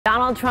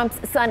Donald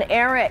Trump's son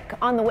Eric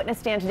on the witness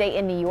stand today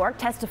in New York,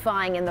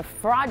 testifying in the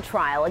fraud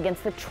trial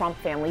against the Trump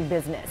family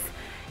business.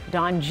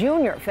 Don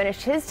Jr.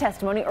 finished his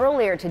testimony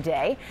earlier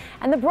today,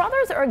 and the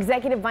brothers are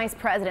executive vice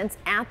presidents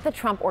at the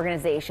Trump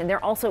organization.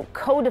 They're also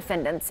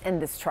co-defendants in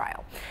this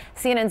trial.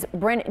 CNN's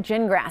Brynn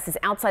Gingras is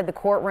outside the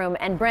courtroom,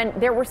 and Brynn,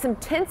 there were some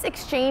tense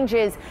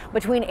exchanges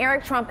between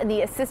Eric Trump and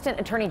the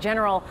Assistant Attorney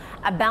General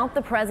about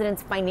the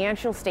president's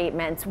financial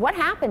statements. What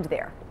happened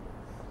there?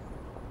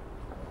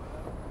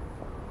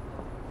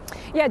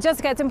 Yeah,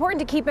 Jessica, it's important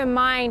to keep in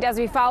mind as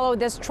we follow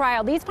this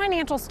trial, these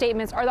financial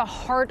statements are the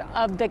heart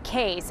of the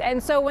case.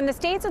 And so when the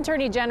state's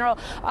Attorney General,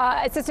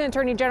 Assistant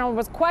Attorney General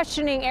was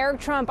questioning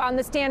Eric Trump on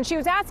the stand, she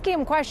was asking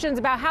him questions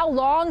about how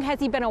long has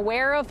he been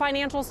aware of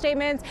financial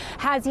statements?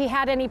 Has he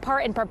had any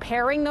part in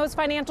preparing those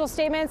financial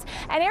statements?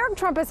 And Eric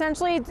Trump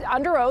essentially,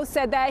 under oath,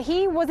 said that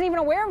he wasn't even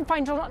aware of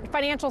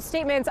financial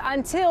statements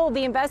until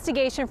the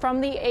investigation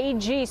from the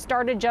AG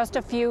started just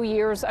a few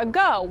years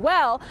ago.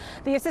 Well,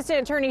 the Assistant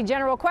Attorney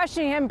General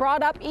questioning him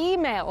brought up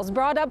emails,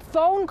 brought up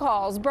phone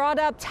calls, brought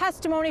up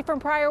testimony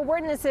from prior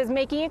witnesses,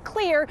 making it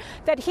clear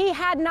that he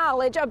had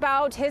knowledge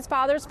about his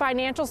father's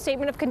financial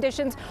statement of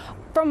conditions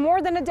from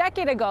more than a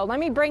decade ago. Let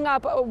me bring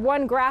up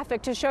one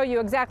graphic to show you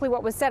exactly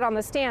what was said on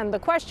the stand. The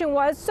question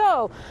was,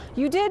 so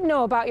you did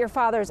know about your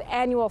father's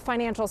annual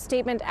financial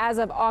statement as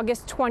of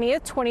August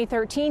 20th,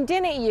 2013,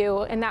 didn't you?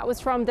 And that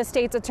was from the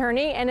state's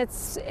attorney, and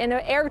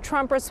Eric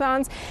Trump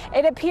responds,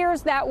 it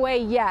appears that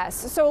way, yes.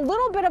 So a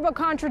little bit of a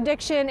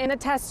contradiction in the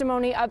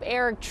testimony of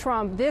Eric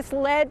Trump. This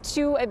led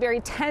to a very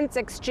tense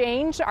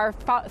exchange. Our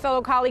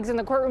fellow colleagues in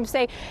the courtroom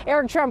say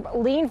Eric Trump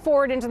leaned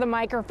forward into the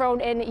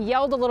microphone and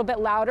yelled a little bit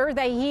louder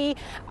that he,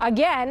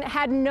 again,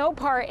 had no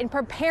part in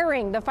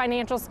preparing the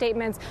financial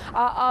statements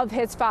of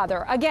his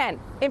father. Again,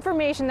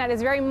 information that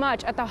is very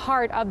much at the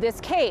heart of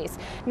this case.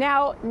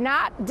 Now,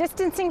 not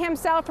distancing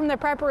himself from the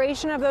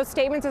preparation of those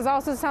statements is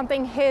also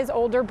something his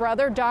older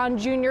brother, Don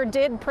Jr.,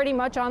 did pretty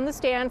much on the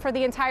stand for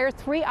the entire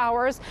 3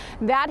 hours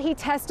that he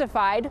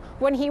testified.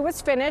 When he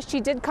was finished, he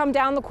did come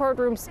down the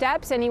courtroom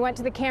steps and he went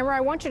to the camera.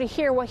 I want you to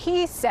hear what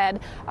he said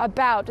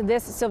about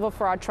this civil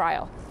fraud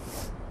trial.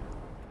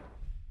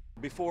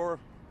 Before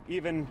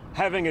even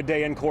having a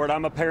day in court,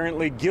 I'm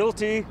apparently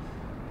guilty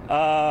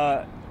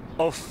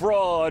of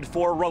fraud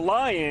for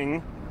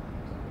relying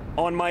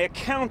on my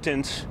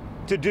accountant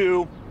to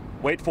do,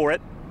 wait for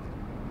it,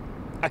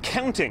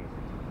 accounting.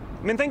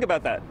 I mean, think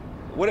about that.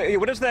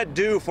 What does that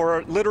do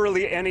for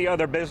literally any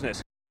other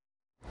business?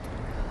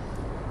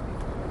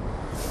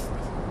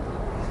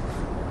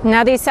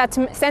 Now, these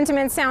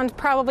sentiments sound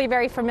probably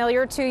very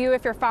familiar to you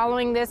if you're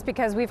following this,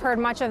 because we've heard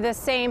much of this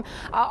same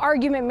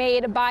argument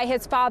made by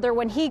his father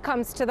when he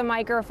comes to the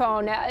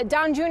microphone.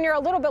 Don Jr. a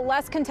little bit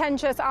less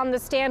contentious on the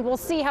stand. We'll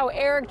see how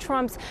Eric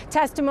Trump's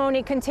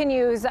testimony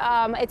continues.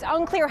 It's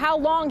unclear how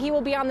long he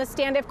will be on the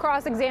stand, if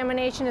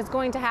cross-examination is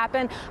going to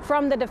happen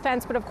from the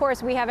defense. But of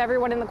course, we have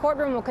everyone in the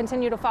courtroom. We'll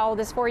continue to follow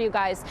this for you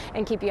guys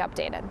and keep you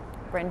updated.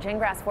 Brynn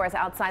Gingras for us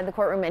outside the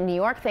courtroom in New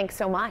York. Thanks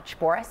so much,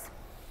 Boris.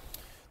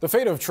 The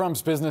fate of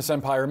Trump's business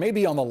empire may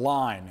be on the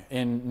line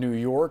in New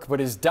York, but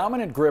his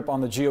dominant grip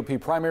on the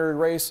GOP primary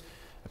race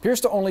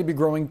appears to only be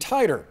growing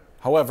tighter.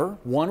 However,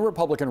 one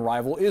Republican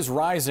rival is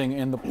rising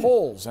in the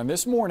polls, and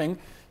this morning,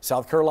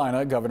 South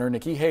Carolina Governor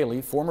Nikki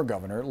Haley, former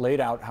governor, laid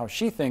out how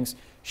she thinks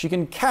she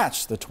can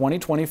catch the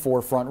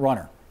 2024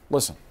 frontrunner.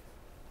 Listen.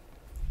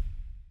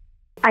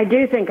 I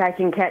do think I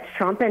can catch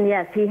Trump, and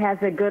yes, he has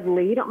a good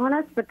lead on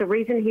us, but the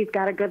reason he's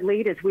got a good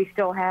lead is we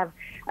still have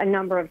a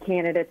number of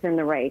candidates in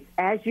the race.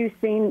 As you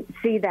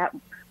see that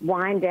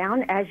wind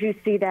down, as you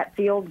see that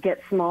field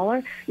get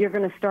smaller, you're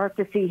going to start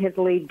to see his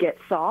lead get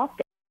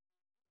soft.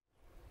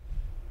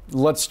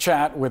 Let's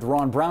chat with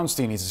Ron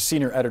Brownstein. He's a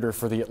senior editor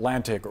for The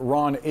Atlantic.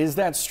 Ron, is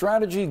that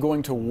strategy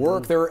going to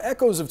work? There are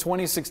echoes of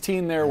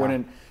 2016 there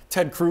when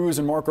Ted Cruz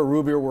and Marco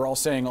Rubio were all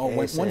saying, oh,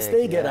 once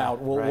they get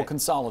out, we'll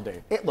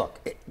consolidate.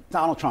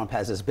 Donald Trump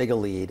has as big a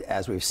lead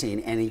as we've seen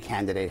any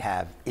candidate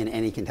have in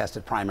any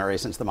contested primary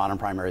since the modern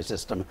primary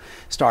system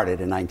started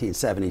in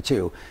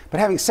 1972. But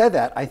having said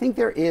that, I think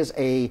there is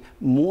a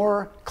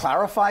more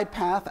clarified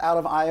path out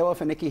of Iowa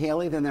for Nikki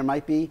Haley than there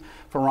might be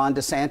for Ron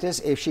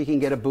DeSantis if she can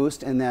get a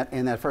boost in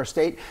that first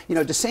state. You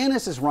know,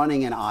 DeSantis is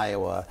running in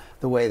Iowa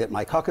the way that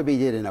Mike Huckabee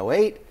did in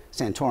 08,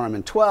 Santorum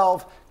in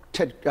 12,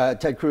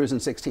 Ted Cruz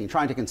in 16,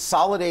 trying to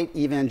consolidate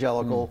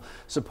evangelical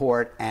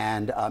support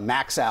and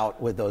max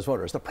out with those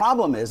voters. The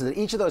problem is that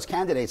each of those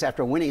candidates,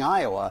 after winning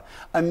Iowa,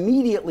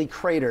 immediately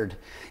cratered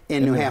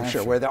in New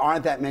Hampshire, where there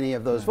aren't that many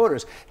of those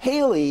voters.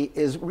 Haley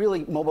is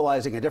really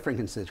mobilizing a different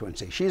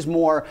constituency. She's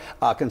more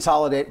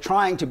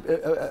trying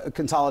to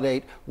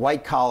consolidate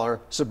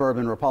white-collar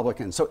suburban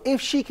Republicans. So if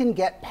she can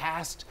get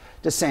past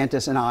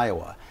DeSantis in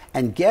Iowa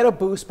and get a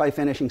boost by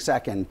finishing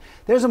second,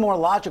 there's a more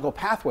logical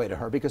pathway to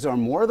her because there are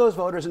more of those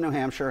voters in New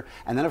Hampshire.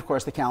 And then, of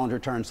course, the calendar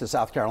turns to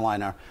South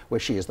Carolina, where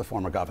she is the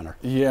former governor.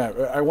 Yeah,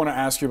 I want to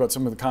ask you about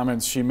some of the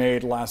comments she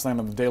made last night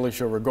on The Daily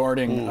Show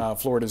regarding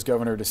Florida's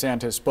Governor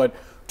DeSantis. But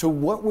to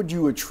what would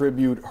you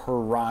attribute her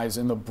rise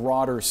in the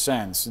broader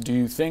sense? Do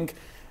you think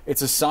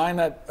it's a sign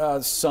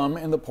that some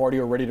in the party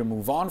are ready to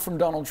move on from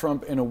Donald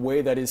Trump in a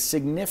way that is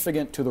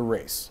significant to the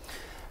race.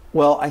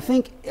 Well, I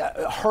think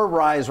her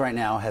rise right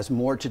now has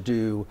more to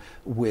do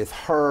with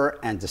her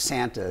and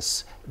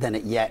DeSantis than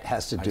it yet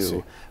has to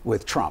do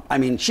with Trump. I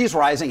mean, she's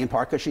rising in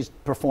part because she's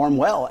performed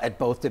well at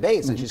both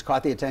debates and she's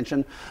caught the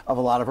attention of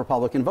a lot of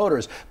Republican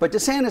voters. But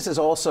DeSantis has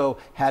also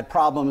had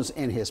problems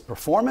in his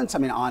performance. I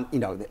mean,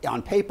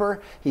 on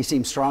paper, he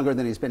seems stronger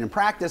than he's been in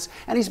practice,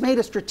 and he's made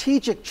a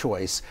strategic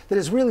choice that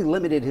has really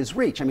limited his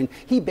reach. I mean,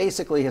 he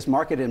basically has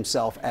marketed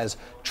himself as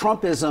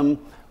Trumpism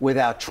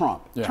without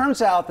Trump. Yeah.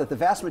 Turns out that the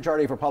vast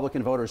majority of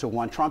Republican voters who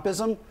want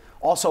Trumpism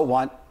also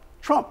want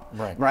Trump,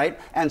 right?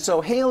 And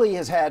so Haley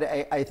has had,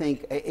 I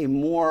think, a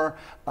more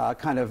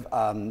kind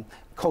of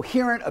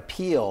coherent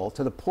appeal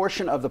to the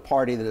portion of the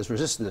party that is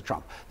resistant to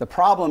Trump. The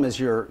problem, as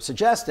you're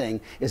suggesting,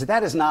 is that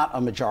that is not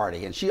a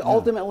majority, and she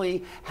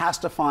ultimately has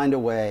to find a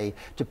way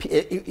to,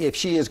 if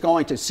she is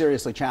going to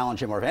seriously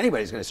challenge him, or if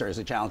anybody's going to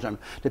seriously challenge him,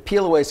 to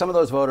peel away some of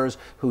those voters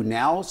who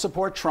now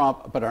support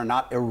Trump but are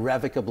not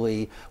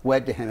irrevocably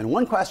wed to him. And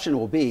one question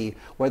will be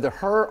whether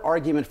her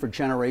argument for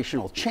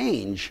generational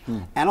change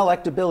and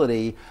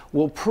electability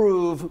will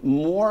prove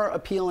more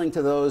appealing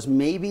to those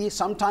maybe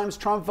sometimes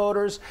Trump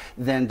voters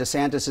than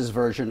DeSantis's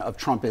version of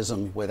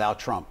Trumpism without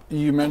Trump.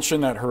 You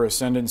mentioned that her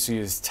ascendancy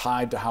is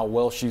tied to how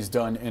well she's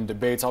done in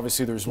debates.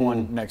 Obviously, there's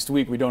one next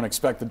week. We don't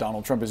expect that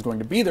Donald Trump is going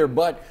to be there,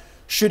 but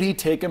should he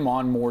take him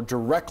on more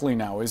directly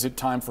now? Is it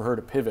time for her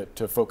to pivot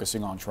to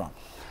focusing on Trump?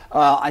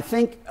 I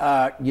think,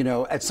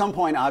 at some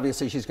point,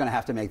 obviously, she's going to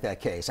have to make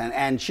that case.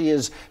 And she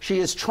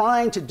is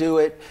trying to do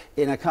it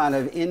in a kind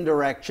of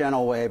indirect,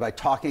 gentle way by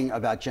talking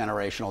about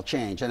generational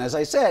change. And as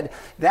I said,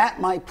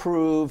 that might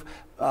prove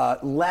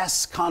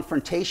less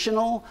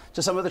confrontational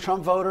to some of the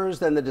Trump voters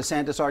than the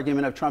DeSantis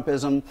argument of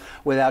Trumpism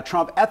without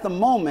Trump. At the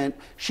moment,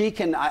 she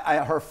can,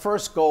 her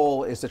first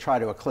goal is to try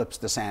to eclipse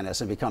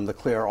DeSantis and become the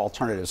clear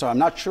alternative. So I'm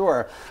not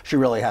sure she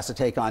really has to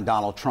take on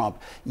Donald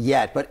Trump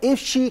yet. But if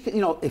she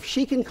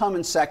can come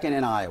in second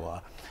in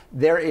Iowa,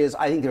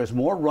 I think there's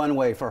more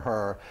runway for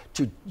her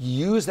to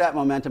use that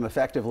momentum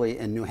effectively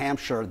in New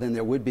Hampshire than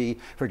there would be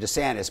for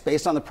DeSantis,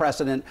 based on the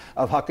precedent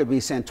of Huckabee,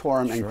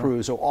 Santorum, and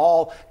Cruz, who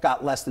all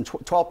got less than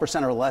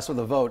 12% or less of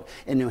the vote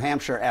in New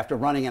Hampshire after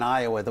running in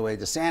Iowa the way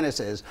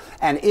DeSantis is.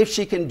 And if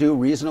she can do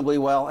reasonably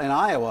well in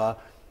Iowa,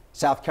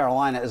 South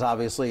Carolina is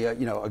obviously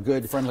a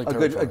good friendly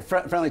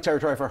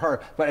territory for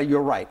her. But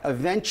you're right.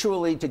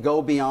 Eventually, to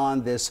go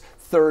beyond this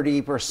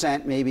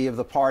 30% maybe of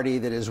the party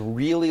that is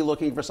really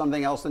looking for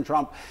something else than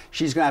Trump,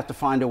 she's going to have to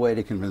find a way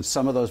to convince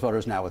some of those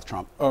voters now with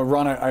Trump.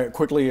 Ron,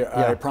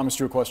 I promised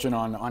you a question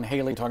on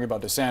Haley talking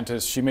about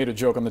DeSantis. She made a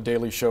joke on The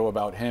Daily Show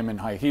about him in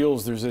high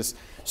heels. There's this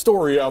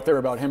story out there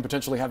about him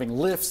potentially having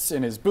lifts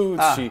in his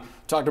boots. She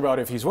talked about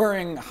if he's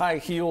wearing high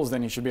heels,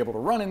 then he should be able to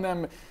run in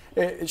them.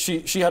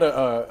 She had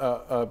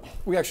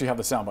we actually have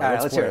the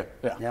soundbite. Let's hear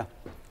it. Yeah.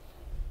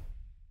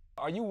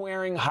 Are you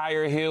wearing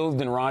higher heels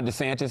than Ron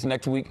DeSantis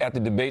next week at the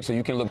debate so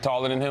you can look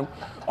taller than him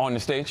on the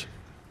stage?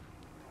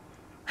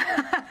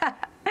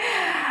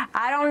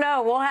 I don't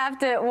know. We'll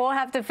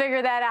have to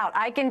figure that out.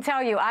 I can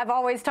tell you, I've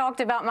always talked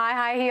about my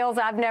high heels.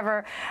 I've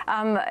never,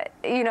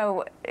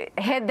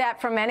 hid that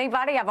from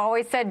anybody. I've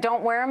always said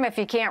don't wear them if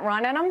you can't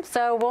run in them.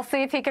 So we'll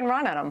see if he can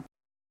run in them.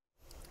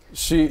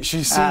 She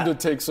seemed to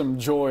take some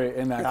joy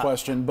in that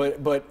question,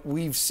 but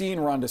we've seen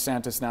Ron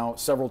DeSantis now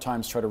several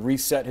times try to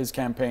reset his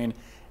campaign.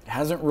 It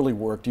hasn't really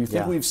worked. Do you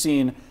think we've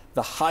seen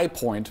the high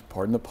point,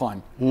 pardon the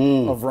pun,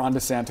 of Ron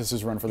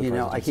DeSantis' run for the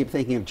presidency? I keep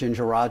thinking of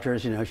Ginger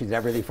Rogers. She did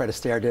everything Fred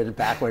Astaire did,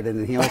 backward and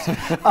in heels.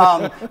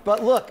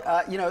 But look,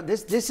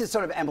 this is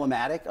sort of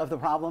emblematic of the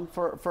problem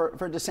for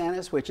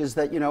DeSantis, which is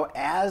that,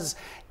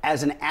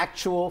 as an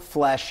actual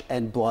flesh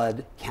and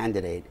blood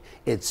candidate,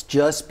 it's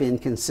just been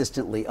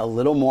consistently a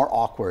little more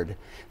awkward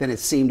than it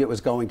seemed it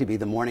was going to be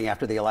the morning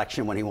after the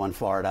election when he won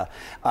Florida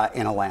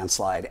in a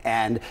landslide.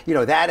 And,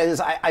 that is,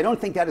 I don't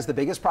think that is the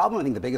biggest problem. I think the biggest